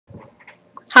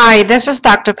Hi, this is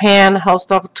Dr. Pan, host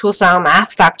of Tucson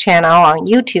Math Doc channel on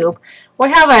YouTube.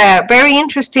 We have a very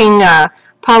interesting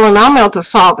polynomial to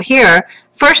solve here.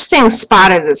 First thing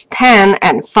spotted is 10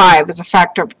 and 5 is a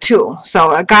factor of 2.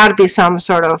 So it got to be some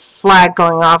sort of flag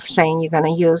going off saying you're going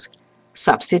to use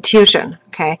substitution.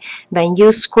 Okay, then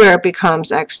u squared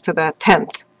becomes x to the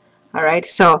 10th. All right,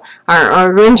 so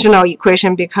our original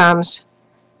equation becomes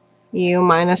u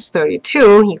minus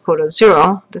 32 equal to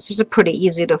 0. This is pretty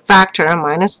easy to factor.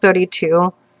 Minus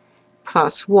 32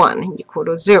 plus 1 equal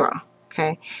to 0.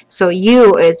 Okay, so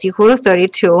u is equal to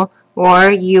 32 or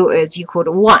u is equal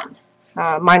to 1,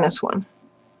 minus 1.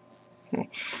 Okay,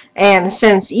 and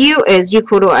since u is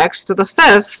equal to x to the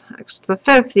 5th, x to the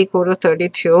 5th equal to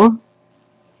 32,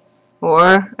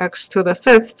 or x to the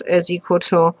 5th is equal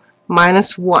to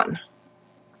minus 1.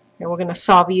 And we're going to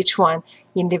solve each one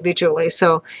individually.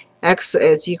 So x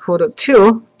is equal to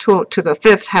 2 to the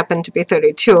 5th happen to be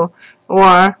 32,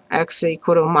 or x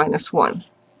equal to minus 1.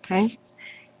 Okay,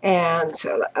 and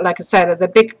like I said, the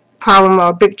big problem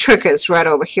or big trick is right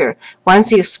over here.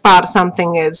 Once you spot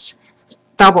something is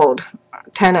doubled,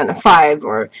 10 and 5,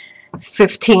 or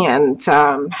 15 and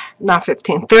not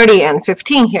 15, 30 and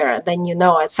 15 here, then you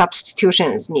know a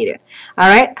substitution is needed. All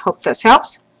right, hope this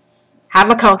helps.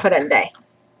 Have a confident day.